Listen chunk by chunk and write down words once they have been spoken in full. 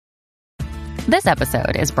This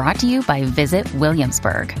episode is brought to you by Visit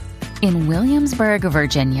Williamsburg. In Williamsburg,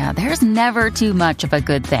 Virginia, there's never too much of a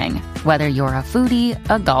good thing. Whether you're a foodie,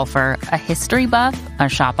 a golfer, a history buff, a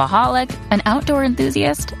shopaholic, an outdoor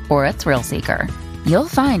enthusiast, or a thrill seeker, you'll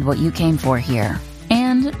find what you came for here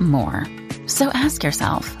and more. So ask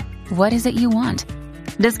yourself, what is it you want?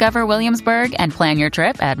 Discover Williamsburg and plan your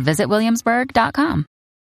trip at visitwilliamsburg.com.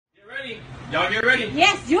 Get ready. Y'all get ready.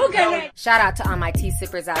 Yes, you'll get ready. Shout out to all my tea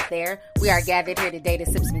sippers out there. We are gathered here today to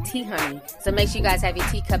sip some tea, honey. So make sure you guys have your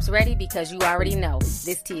teacups ready because you already know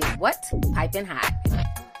this tea is what? Piping hot.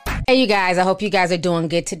 Hey, you guys. I hope you guys are doing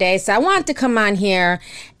good today. So I wanted to come on here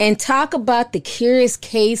and talk about the curious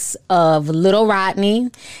case of Little Rodney,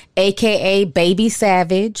 a.k.a. Baby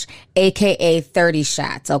Savage, a.k.a. 30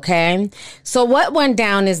 Shots, okay? So what went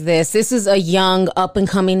down is this. This is a young,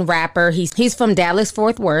 up-and-coming rapper. He's from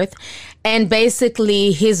Dallas-Fort Worth. And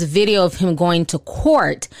basically, his video of him going to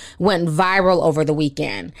court went viral over the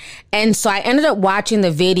weekend. And so I ended up watching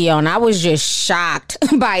the video, and I was just shocked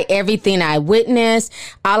by everything I witnessed.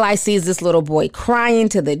 All I see is this little boy crying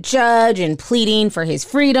to the judge and pleading for his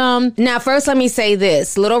freedom. Now, first, let me say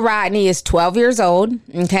this. Little Rodney is 12 years old,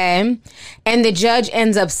 okay? And the judge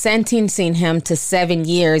ends up sentencing him to 7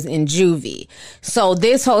 years in juvie. So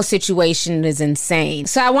this whole situation is insane.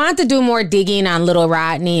 So I wanted to do more digging on Little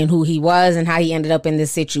Rodney and who he was and how he ended up in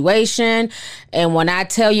this situation. And when I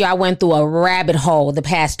tell you I went through a rabbit hole the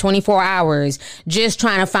past 24 hours just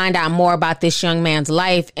trying to find out more about this young man's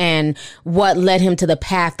life and what led him to the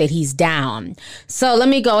path that he's down. So let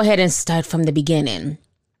me go ahead and start from the beginning.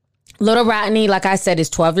 Little Rodney, like I said, is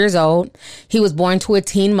 12 years old. He was born to a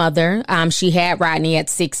teen mother. She had Rodney at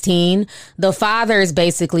 16. The father is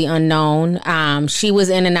basically unknown. She was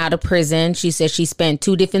in and out of prison. She said she spent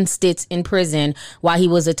 2 different stints in prison while he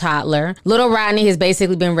was a toddler. Little Rodney has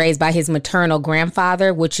basically been raised by his maternal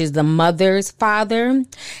grandfather, which is the mother's father.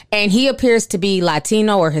 And he appears to be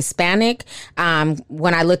Latino or Hispanic.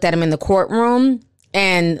 When I looked at him in the courtroom,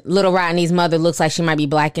 and Little Rodney's mother looks like she might be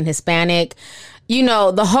Black and Hispanic. You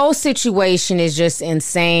know, the whole situation is just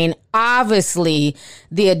insane. Obviously,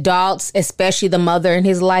 the adults, especially the mother in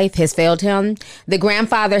his life, has failed him. The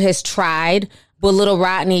grandfather has tried, but Little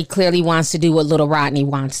Rodney clearly wants to do what Little Rodney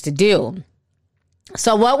wants to do.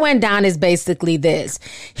 So what went down is basically this.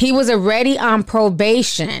 He was already on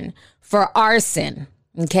probation for arson.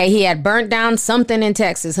 Okay, he had burnt down something in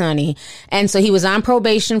Texas, honey. And so he was on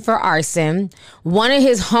probation for arson. One of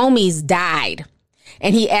his homies died.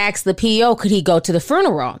 And he asked the PO, could he go to the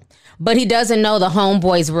funeral? But he doesn't know the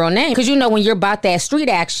homeboy's real name. Because, you know, when you're about that street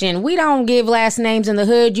action, we don't give last names in the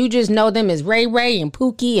hood. You just know them as Ray Ray and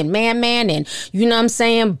Pookie and Man Man and, you know what I'm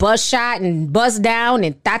saying, Buzz Shot and Buzz Down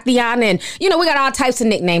and Tatiana. And, you know, we got all types of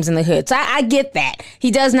nicknames in the hood. So I get that. He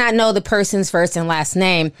does not know the person's first and last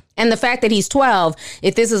name. And the fact that he's 12,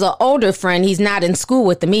 if this is an older friend, he's not in school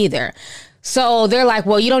with them either. So they're like,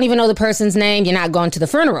 well, you don't even know the person's name. You're not going to the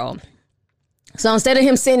funeral. So instead of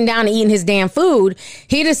him sitting down and eating his damn food,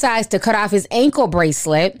 he decides to cut off his ankle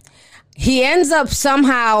bracelet. He ends up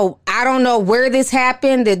somehow, I don't know where this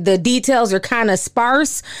happened. The details are kind of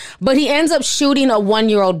sparse, but he ends up shooting a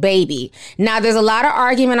 1-year-old baby. Now, there's a lot of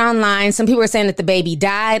argument online. Some people are saying that the baby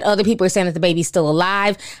died. Other people are saying that the baby's still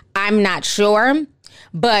alive. I'm not sure.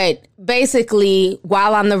 But basically,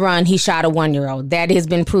 while on the run, he shot a 1-year-old. That has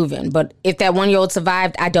been proven. But if that 1-year-old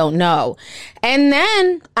survived, I don't know. And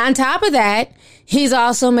then on top of that, he's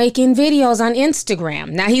also making videos on Instagram.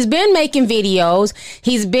 Now, he's been making videos.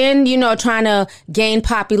 He's been, you know, trying to gain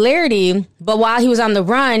popularity. But while he was on the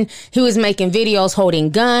run, he was making videos holding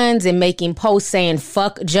guns and making posts saying,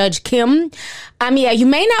 fuck Judge Kim. I mean, yeah, you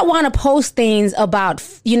may not want to post things about,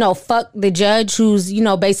 you know, fuck the judge who's, you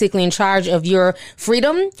know, basically in charge of your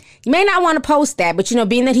freedom. You may not want to post that. But, you know,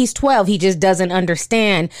 being that he's 12, he just doesn't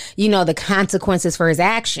understand, you know, the consequences for his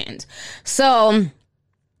actions. So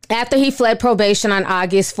after he fled probation on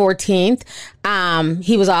August 14th,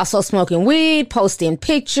 he was also smoking weed, posting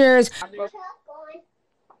pictures.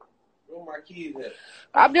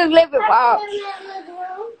 I'm just living wild.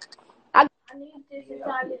 I need this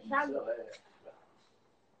inside the shower.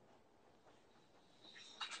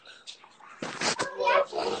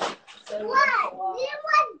 What? You was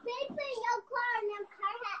vaping your car and your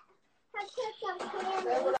car had took some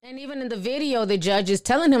camera. And even in the video, the judge is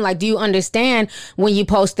telling him, like, do you understand when you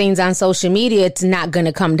post things on social media, it's not going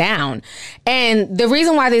to come down? And the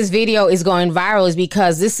reason why this video is going viral is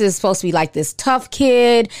because this is supposed to be like this tough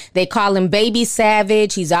kid. They call him Baby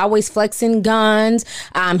Savage. He's always flexing guns.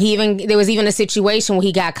 There was even a situation where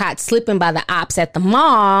he got caught slipping by the ops at the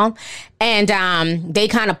mall. And they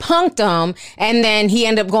kind of punked him, and then he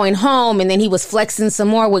ended up going home, and then he was flexing some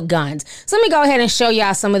more with guns. So let me go ahead and show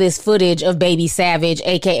y'all some of this footage of Baby Savage,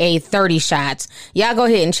 a.k.a. 30 Shots. Y'all go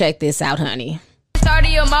ahead and check this out, honey.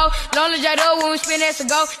 30 or more, long as I know when we spin that to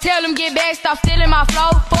go. Tell them get back, stop stealing my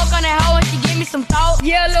flow. Fuck on that hoe and she give me some thought.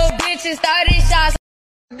 Yeah, little bitches, 30 shots.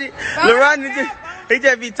 LeRon, he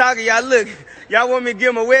just be talking. Y'all look. Y'all want me to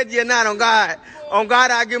give him a wedgie or not? On God. On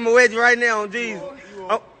God, I'll give him a wedgie right now on Jesus.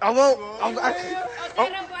 I won't.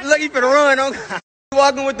 Look, he finna run. On God.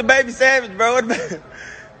 Walking with the Baby Savage, bro.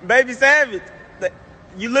 Baby Savage.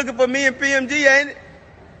 You looking for me and PMG, ain't it?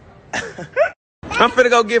 I'm finna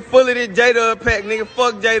go get full of this J-Dub pack, nigga.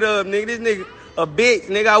 Fuck J-Dub, nigga. This nigga a bitch,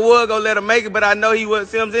 nigga. I was gonna let him make it, but I know he was.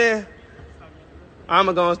 See what I'm saying?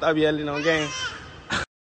 I'ma gonna stop yelling on game.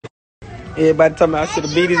 Everybody talking about I should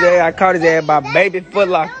have beat his ass. I caught his ass by Baby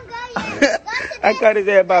Footlocker. I caught his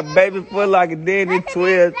ass by Baby Footlocker. Then he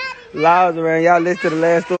 12 laws around. Y'all listen to the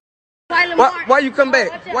last story. Why you come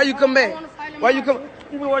back? Why you come back? Why you come?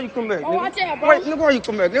 Why you come back, nigga? Wait, nigga, why you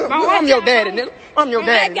come back, nigga? I'm your daddy, nigga. I'm your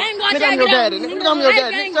daddy. Nigga, I'm your daddy. Nigga, I'm your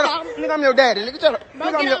daddy. Nigga, shut up. Nigga, I'm your daddy. Nigga, shut up.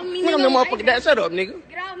 Nigga, I'm your motherfucking daddy. Shut up, nigga.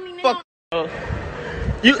 Get off me, Fuck.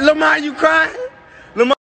 You, Lamar, you crying?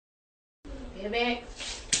 Lamar. Get back.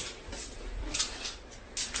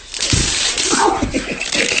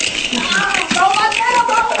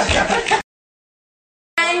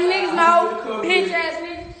 Ain't niggas know, bitch ass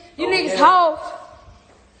niggas. You niggas hoes.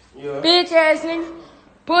 Bitch ass niggas.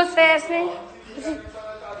 Puss ass niggas.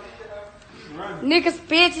 Niggas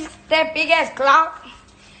bitches, that big ass Glock.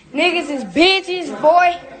 Niggas is bitches,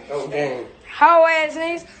 boy. Hoe ass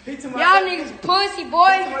niggas. Y'all niggas pussy,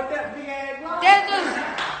 boy. That just,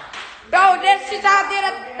 bro, that shit out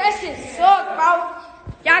there, that shit suck, bro.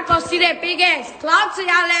 Y'all gonna see that big ass Glock to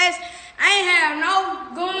y'all ass. I ain't have no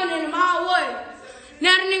gun in my way.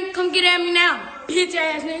 Now the nigga come get at me now. Bitch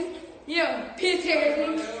ass nigga. Yeah, bitch ass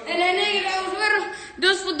nigga. And that nigga that was with him,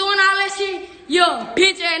 just for doing all that shit. Yeah,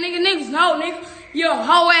 bitch ass nigga. Niggas know, nigga. Yeah,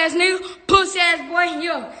 hoe ass nigga. Pussy ass boy.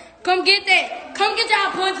 Yeah, come get that. Come get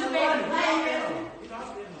y'all punches back.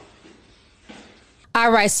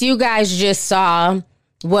 All right, so you guys just saw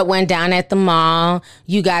what went down at the mall.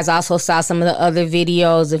 You guys also saw some of the other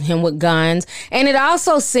videos of him with guns. And it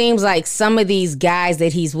also seems like some of these guys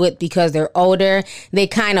that he's with, because they're older, they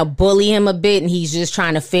kind of bully him a bit and he's just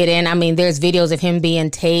trying to fit in. I mean, there's videos of him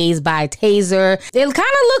being tased by a taser. It kind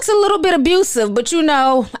of looks a little bit abusive, but you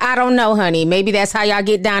know, I don't know, honey. Maybe that's how y'all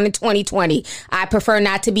get down in 2020. I prefer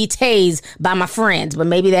not to be tased by my friends, but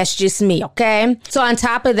maybe that's just me, okay? So on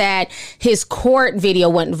top of that, his court video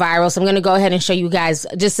went viral. So I'm going to go ahead and show you guys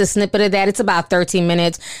just a snippet of that. It's about 13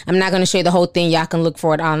 minutes. I'm not going to show you the whole thing. Y'all can look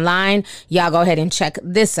for it online. Y'all go ahead and check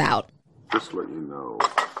this out. Just to let you know.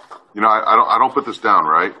 You know, I don't put this down,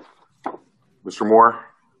 right? Mr. Moore?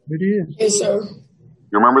 It is. Yes, sir.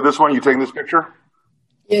 You remember this one? You taking this picture?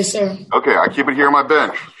 Yes, sir. Okay, I keep it here on my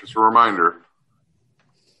bench. Just a reminder.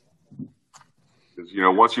 Because, you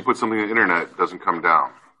know, once you put something on the internet, it doesn't come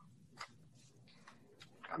down.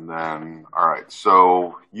 And then, all right,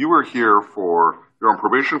 so you were here you're on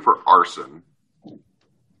probation for arson,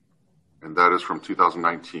 and that is from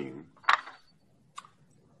 2019.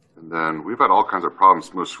 And then we've had all kinds of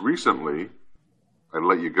problems. Most recently, I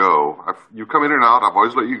let you go. You come in and out. I've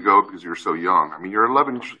always let you go because you're so young. I mean, you're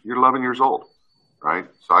 11 years old, right?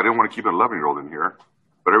 So I didn't want to keep an 11-year-old in here.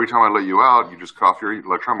 But every time I let you out, you just cut off your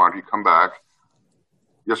electron monitor. You come back.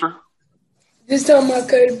 Yes, sir? This time I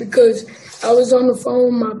cut it because I was on the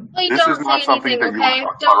phone with my... Please This don't is not say something anything, that you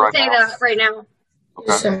want okay? to talk about Don't right say now. that right now. Okay.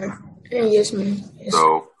 Yes, sir. And yes, ma'am. Yes,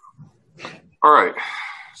 So, all right.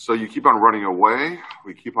 So you keep on running away.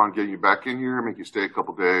 We keep on getting you back in here, make you stay a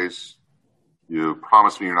couple days. You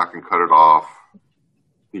promised me you're not going to cut it off. I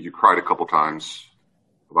think you cried a couple times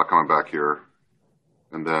about coming back here.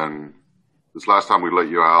 And then this last time we let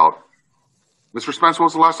you out. Mr. Spence, when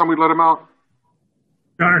was the last time we let him out?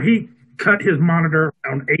 Your Honor, he cut his monitor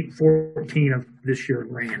on 8/14 of this year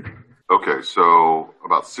and ran. Okay, so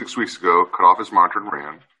about 6 weeks ago, cut off his monitor and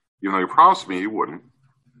ran. Even though you promised me you wouldn't.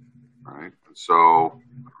 All right. So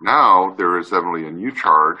now there is evidently a new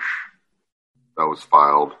charge that was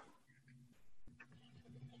filed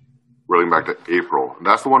relating back to April. And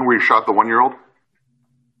that's the one where you shot the 1-year-old?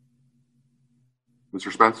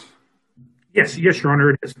 Mr. Spence? Yes, Your Honor,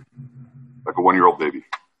 it is. Like a 1-year-old baby.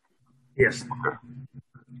 Yes. Okay.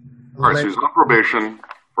 All right, so he's on probation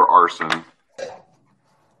for arson.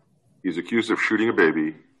 He's accused of shooting a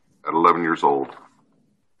baby at 11 years old.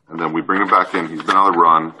 And then we bring him back in. He's been on the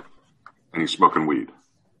run, and he's smoking weed.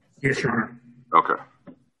 Yes, Your Honor. Okay.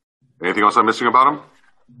 Anything else I'm missing about him?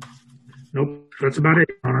 Nope, that's about it,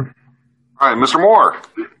 Your Honor. All right, Mr. Moore.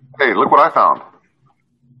 Hey, look what I found.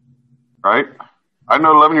 Right? I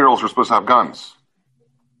know 11-year-olds are supposed to have guns.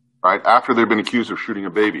 Right? After they've been accused of shooting a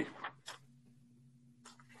baby.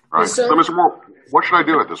 Right? Yes, sir. So, Mr. Moore, what should I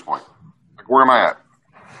do at this point? Like, where am I at?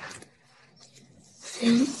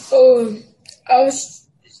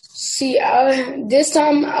 This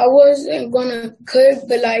time I wasn't gonna cut,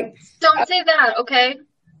 but like. Don't say that, okay?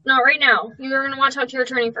 Not right now. You're gonna want to talk to your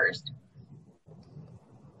attorney first.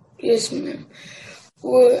 Yes, ma'am.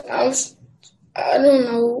 Well, I don't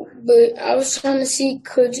know, but I was trying to see,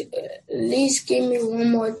 could you at least give me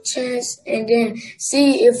one more chance and then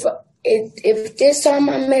see if this time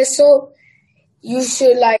I mess up, you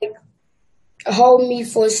should like hold me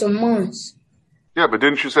for some months. Yeah, but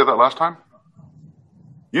didn't you say that last time?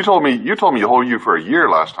 You told me to hold you for a year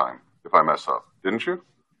last time if I mess up, didn't you?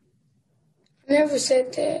 I never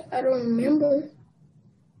said that. I don't remember.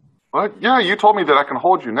 What? Yeah, you told me that I can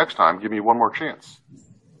hold you next time. Give me one more chance.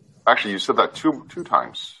 Actually, you said that two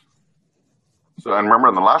times. So, and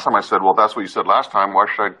remember, the last time I said, well, that's what you said last time. Why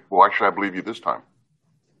should I believe you this time?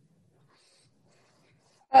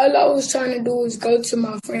 All I was trying to do was go to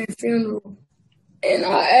my friend's funeral. And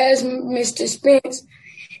I asked Mr. Spence,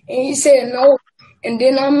 and he said no. And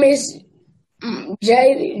then I missed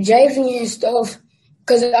JV and stuff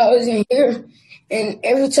because I was in here. And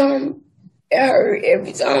every time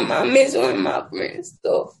I miss one of my friends'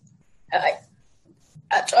 stuff,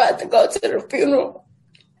 I tried to go to the funeral,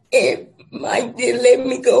 and Mike didn't let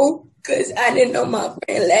me go because I didn't know my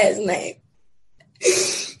friend's last name.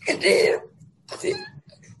 And then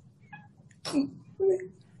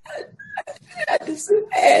I just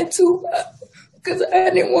had to because I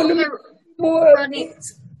didn't want to make more. Rodney,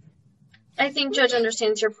 I think Judge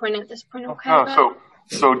understands your point at this point. Okay.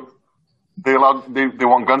 So they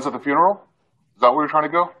want guns at the funeral? Is that where you're trying to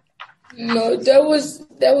go? No, that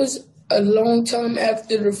was a long time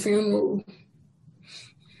after the funeral.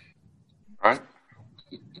 Right?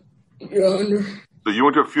 Your Honor. So you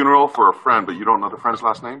went to a funeral for a friend, but you don't know the friend's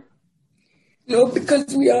last name? No,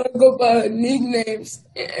 because we all go by nicknames,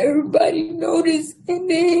 and everybody noticed. And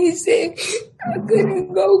then he said I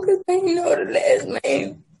couldn't go because I didn't know the last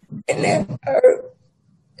name, and that hurt.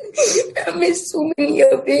 I missed so many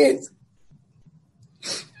events.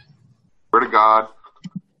 Swear to God,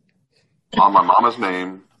 on my mama's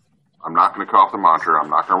name, I'm not going to cut off the monitor. I'm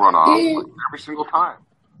not going to run off every single time.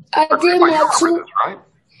 I did my too. Right?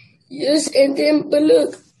 Yes, and then, but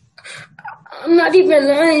look, I'm not even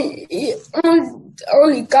lying.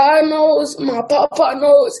 Only God knows, my papa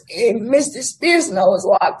knows, and Mr. Spence knows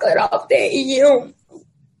why I cut off that EM.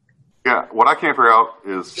 Yeah, what I can't figure out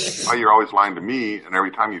is why you're always lying to me, and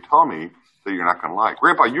every time you tell me that you're not going to lie.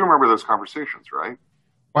 Grandpa, you remember those conversations, right?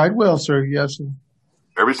 Quite well, sir. Yes, sir.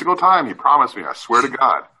 Every single time he promised me, I swear to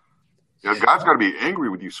God. You know, God's got to be angry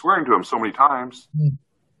with you swearing to him so many times.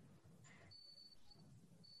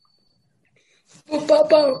 Well,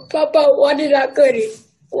 Papa, why did I cut it?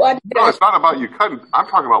 No, it's not about you cutting. I'm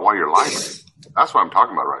talking about why you're lying. That's what I'm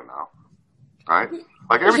talking about right now. Right?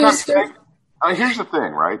 Like every time you think, I mean, here's the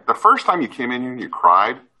thing, right? The first time you came in here and you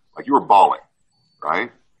cried, like you were bawling,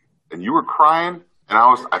 right? And you were crying, and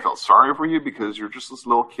I felt sorry for you because you're just this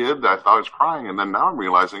little kid that I thought was crying. And then now I'm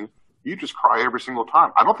realizing you just cry every single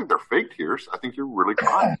time. I don't think they're fake tears. I think you're really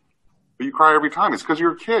crying. But you cry every time. It's because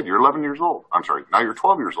you're a kid. You're 11 years old. I'm sorry. Now you're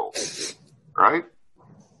 12 years old. Right?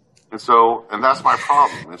 And that's my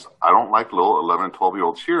problem is I don't like little 11 and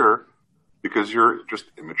 12-year-olds here because you're just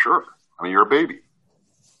immature. I mean, you're a baby.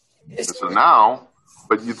 And so now,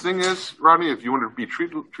 but the thing is, Rodney, if you want to be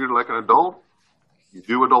treated like an adult, you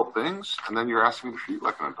do adult things, and then you're asking me to treat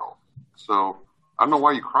like an adult. So I don't know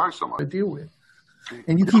why you cry so much. To deal with.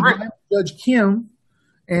 And you keep blaming Judge Kim,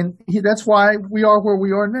 and that's why we are where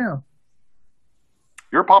we are now.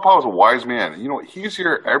 Your papa was a wise man. You know, he's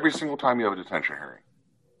here every single time you have a detention hearing.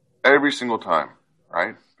 Every single time,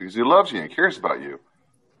 right? Because he loves you and cares about you.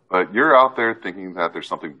 But you're out there thinking that there's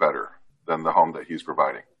something better than the home that he's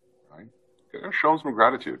providing, right? Show him some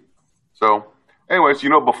gratitude. So, anyways, you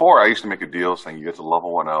know, before I used to make a deal saying you get to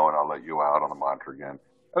level 1-0 and I'll let you out on the monitor again.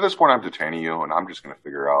 At this point, I'm detaining you and I'm just going to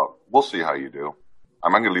figure out, we'll see how you do.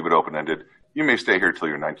 I'm not going to leave it open-ended. You may stay here till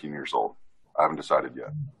you're 19 years old. I haven't decided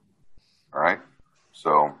yet. All right?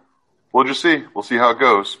 So we'll just see. We'll see how it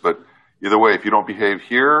goes. But either way, if you don't behave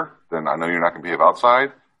here, then I know you're not going to behave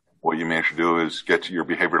outside. what you manage to do is get your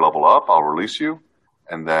behavior level up. I'll release you,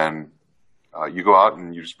 and then you go out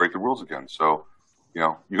and you just break the rules again. So,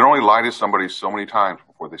 you can only lie to somebody so many times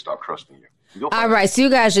before they stop trusting you. All right. So you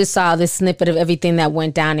guys just saw this snippet of everything that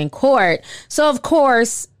went down in court. So, of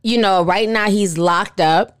course, right now he's locked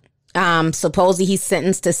up. Supposedly he's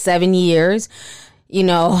sentenced to 7 years.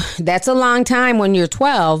 That's a long time when you're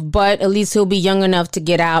 12, but at least he'll be young enough to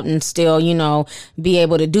get out and still, be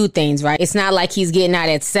able to do things, right? It's not like he's getting out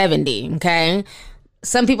at 70, okay?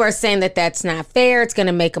 Some people are saying that that's not fair. It's going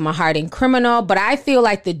to make him a hardened criminal, but I feel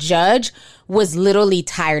like the judge was literally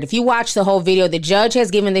tired. If you watch the whole video, the judge has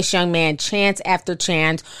given this young man chance after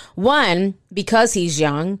chance. One, because he's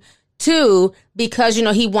young. Two, because,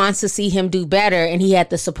 he wants to see him do better, and he had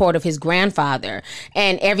the support of his grandfather.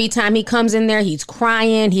 And every time he comes in there, he's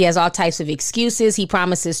crying. He has all types of excuses. He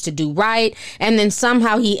promises to do right. And then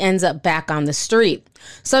somehow he ends up back on the street.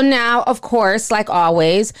 So now, of course, like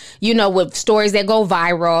always, with stories that go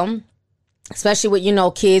viral, especially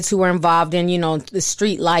with, kids who are involved in, the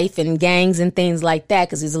street life and gangs and things like that,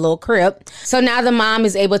 because he's a little crip. So now the mom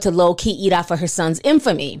is able to low-key eat off of her son's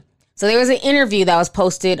infamy. So there was an interview that was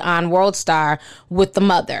posted on World Star with the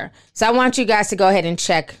mother. So I want you guys to go ahead and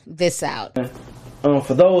check this out.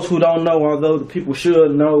 For those who don't know, although the people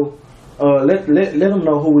should know, let them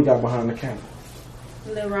know who we got behind the camera.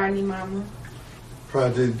 Lil Rodney mama.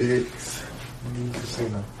 Project Biggs.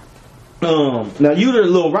 Casino. Now you the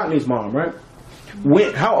Lil Rodney's mom, right?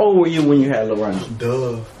 How old were you when you had Lil Rodney?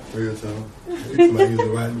 Duh. Real time. Somebody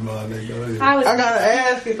Lil Rodney mom, nigga. I gotta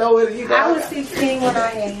ask it though. I was 16 when I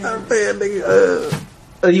had him. I'm saying,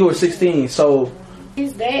 nigga. You were 16, so.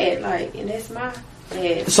 His dad, and that's my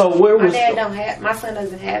dad. So where was my son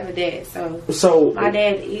doesn't have a dad, so my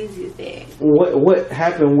dad is his dad. What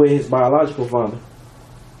happened with his biological father?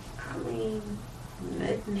 I mean,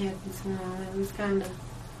 nothing happened to him. It was kind of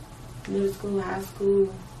middle school, high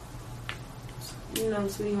school.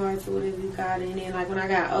 Sweethearts or whatever you call it. And then, when I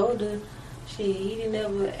got older, he didn't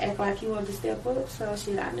ever act like he wanted to step up. So,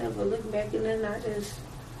 I never looked back at nothing. I just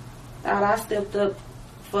thought I stepped up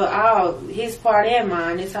for all his part and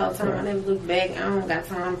mine this whole time. Right. I never looked back. I don't got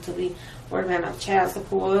time to be worried about no child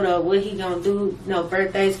support or what he gonna do,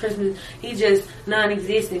 birthdays, Christmas. He just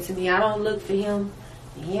non-existent to me. I don't look for him,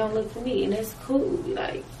 and he don't look for me. And that's cool.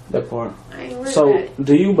 That part. I ain't worried about it.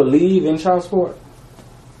 Do you believe in child support?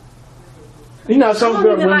 Some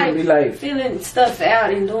girls be like filling stuff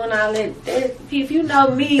out and doing all that. If you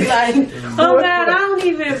know me, oh God,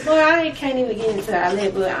 I can't even get into all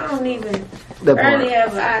that. But I don't even barely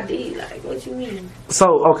have an ID. What you mean?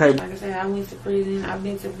 So okay. Like I said, I went to prison. I've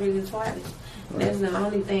been to prison twice. That's the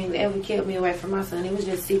only thing that ever kept me away from my son. It was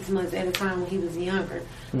just 6 months at a time when he was younger.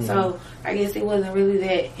 Mm-hmm. So I guess it wasn't really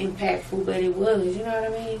that impactful, but it was. You know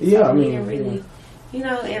what I mean? Yeah, so didn't really,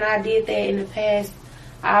 and I did that in the past.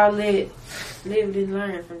 I'll lived and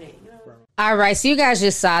learn from that. All right, so you guys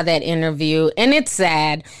just saw that interview, and it's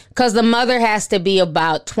sad because the mother has to be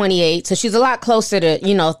about 28, so she's a lot closer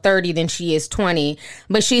to, 30 than she is 20,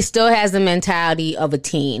 but she still has the mentality of a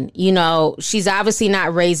teen. She's obviously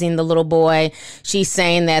not raising the little boy. She's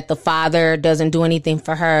saying that the father doesn't do anything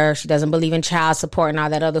for her. She doesn't believe in child support and all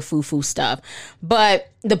that other foo-foo stuff. But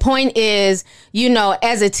the point is,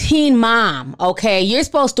 as a teen mom, okay, you're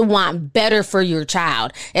supposed to want better for your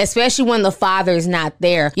child, especially when the father is not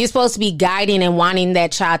there. You're supposed to be guiding and wanting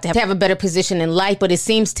that child to have a better position in life. But it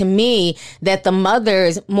seems to me that the mother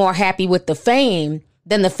is more happy with the fame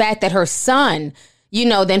than the fact that her son,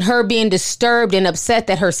 than her being disturbed and upset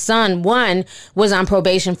that her son, one, was on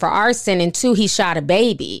probation for arson, and two, he shot a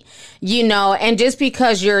baby, and just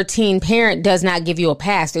because you're a teen parent does not give you a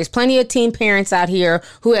pass. There's plenty of teen parents out here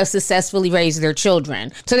who have successfully raised their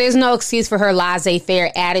children. So there's no excuse for her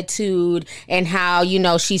laissez-faire attitude and how,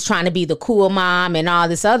 she's trying to be the cool mom and all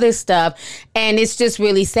this other stuff. And it's just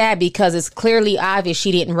really sad because it's clearly obvious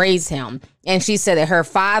she didn't raise him. And she said that her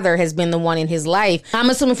father has been the one in his life. I'm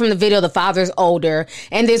assuming from the video, the father's older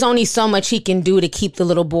and there's only so much he can do to keep the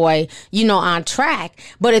little boy, on track.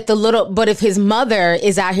 But if his mother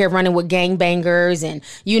is out here running with gangbangers and,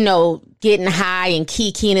 getting high and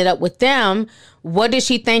keying it up with them, what does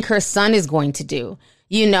she think her son is going to do?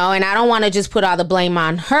 And I don't want to just put all the blame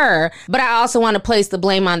on her, but I also want to place the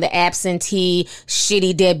blame on the absentee,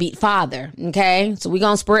 shitty, deadbeat father. Okay. So we're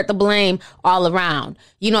going to spread the blame all around.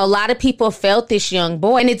 A lot of people felt this young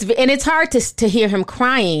boy and it's hard to hear him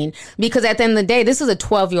crying because at the end of the day, this is a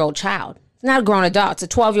 12-year-old child. It's not a grown adult. It's a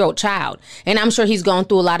 12-year-old child. And I'm sure he's going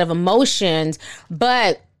through a lot of emotions,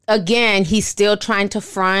 but again, he's still trying to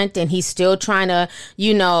front and he's still trying to,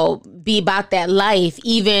 be about that life.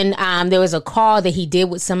 Even there was a call that he did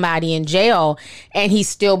with somebody in jail and he's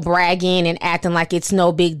still bragging and acting like it's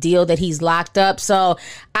no big deal that he's locked up. So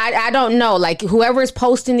I don't know, like whoever is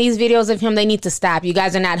posting these videos of him, they need to stop. You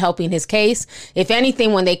guys are not helping his case. If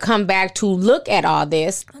anything, when they come back to look at all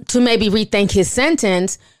this, to maybe rethink his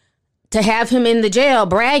sentence, to have him in the jail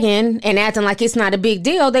bragging and acting like it's not a big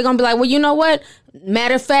deal, they're going to be like, well, you know what?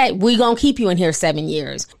 Matter of fact, we going to keep you in here 7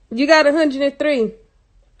 years. You got 103.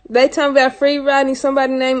 They talking about free Rodney.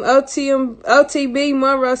 Somebody named OTB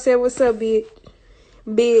Monroe said, what's up, bitch?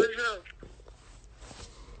 Bitch.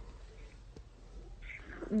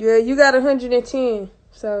 Yeah, you got 110.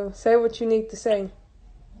 So say what you need to say.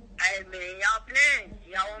 Hey, man, y'all playing.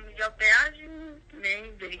 Y'all want me to jump out? Man,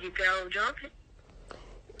 you better get that whole jumping.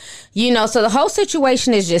 So the whole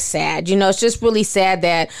situation is just sad. It's just really sad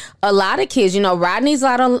that a lot of kids, Rodney's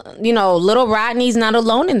little Rodney's not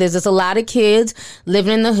alone in this. There's a lot of kids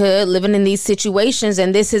living in the hood, living in these situations,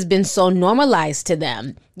 and this has been so normalized to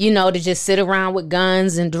them, to just sit around with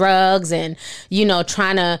guns and drugs and,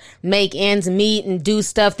 trying to make ends meet and do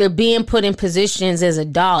stuff. They're being put in positions as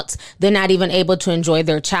adults. They're not even able to enjoy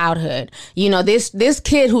their childhood. This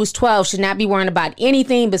kid who's 12 should not be worrying about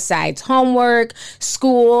anything besides homework,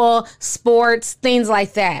 school, sports, things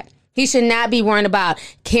like that. He should not be worrying about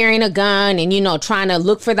carrying a gun and, trying to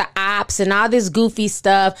look for the ops and all this goofy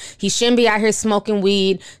stuff. He shouldn't be out here smoking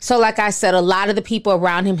weed. So like I said, a lot of the people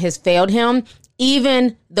around him has failed him.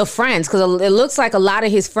 Even the friends, because it looks like a lot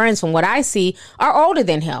of his friends, from what I see, are older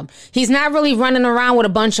than him. He's not really running around with a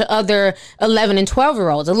bunch of other 11 and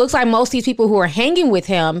 12-year-olds. It looks like most of these people who are hanging with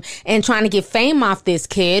him and trying to get fame off this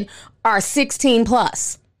kid are 16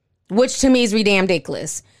 plus, which to me is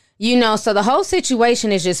ridiculous. So the whole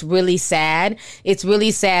situation is just really sad. It's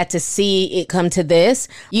really sad to see it come to this.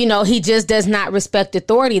 He just does not respect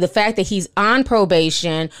authority. The fact that he's on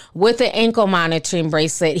probation with an ankle monitoring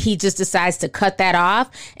bracelet, he just decides to cut that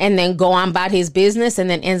off and then go on about his business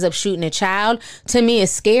and then ends up shooting a child, to me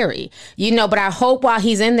is scary. But I hope while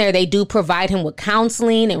he's in there, they do provide him with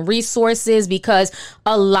counseling and resources, because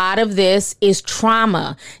a lot of this is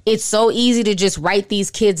trauma. It's so easy to just write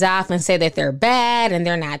these kids off and say that they're bad and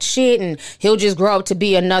they're not shit and he'll just grow up to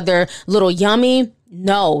be another little yummy.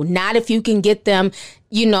 No, not if you can get them,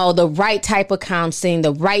 the right type of counseling,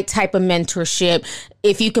 the right type of mentorship.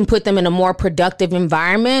 If you can put them in a more productive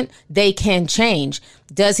environment, they can change.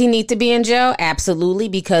 Does he need to be in jail? Absolutely,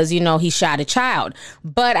 because, he shot a child.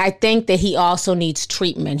 But I think that he also needs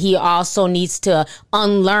treatment. He also needs to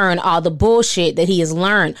unlearn all the bullshit that he has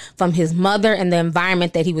learned from his mother and the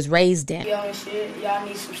environment that he was raised in. Y'all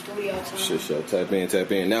need some studio time. Shit,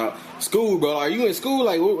 tap in. Now, school, bro. Are you in school?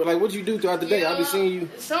 Like what you do throughout the day? I'll be seeing you.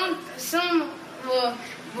 Well,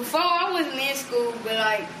 before I wasn't in school, but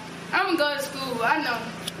I'm gonna go to school. I know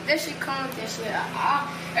that shit come with that shit.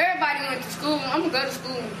 Everybody went to school. I'm gonna go to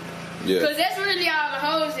school. Yeah. Cause that's really all the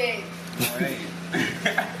hoes at.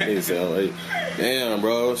 It's like, damn,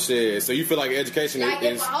 bro, shit. So you feel like education like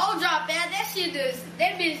is? If a hoe drop that shit does.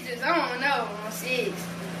 That bitch just, I don't know. On 6.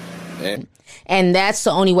 Man. And that's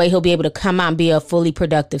the only way he'll be able to come out and be a fully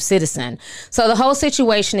productive citizen. So the whole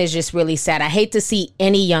situation is just really sad. I hate to see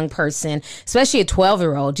any young person, especially a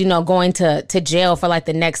 12-year-old, going to jail for like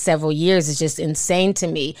the next several years. Is just insane to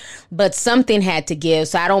me. But something had to give.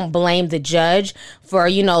 So I don't blame the judge for,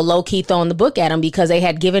 low-key throwing the book at him, because they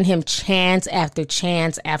had given him chance after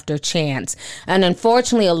chance after chance. And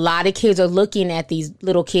unfortunately, a lot of kids are looking at these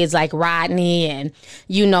little kids like Rodney and,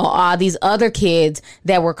 all these other kids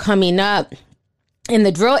that were coming up in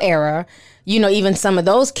the drill era, even some of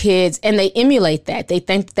those kids, and they emulate that. They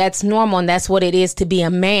think that's normal and that's what it is to be a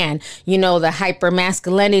man. The hyper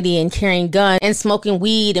masculinity and carrying guns and smoking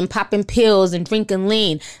weed and popping pills and drinking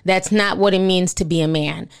lean. That's not what it means to be a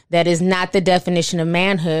man. That is not the definition of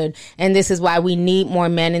manhood. And this is why we need more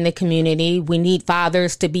men in the community. We need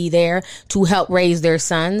fathers to be there to help raise their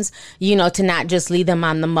sons, to not just leave them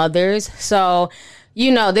on the mothers. So,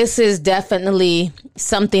 this is definitely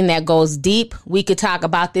something that goes deep. We could talk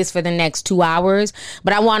about this for the next 2 hours,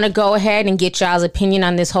 but I want to go ahead and get y'all's opinion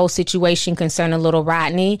on this whole situation concerning little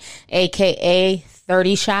Rodney, aka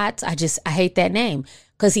 30 shots. I hate that name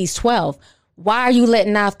because he's 12. Why are you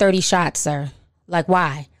letting off 30 shots, sir? Like,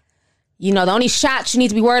 why? The only shots you need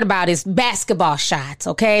to be worried about is basketball shots,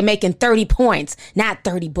 okay? Making 30 points, not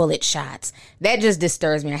 30 bullet shots. That just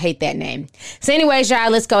disturbs me. I hate that name. So anyways,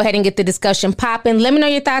 y'all, let's go ahead and get the discussion popping. Let me know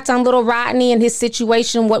your thoughts on little Rodney and his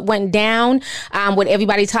situation, what went down, with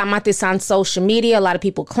everybody talking about this on social media. A lot of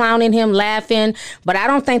people clowning him, laughing. But I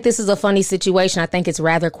don't think this is a funny situation. I think it's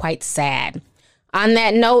rather quite sad. On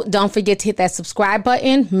that note, don't forget to hit that subscribe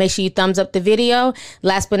button. Make sure you thumbs up the video.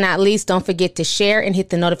 Last but not least, don't forget to share and hit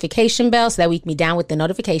the notification bell so that we can be down with the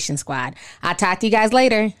notification squad. I'll talk to you guys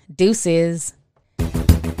later. Deuces.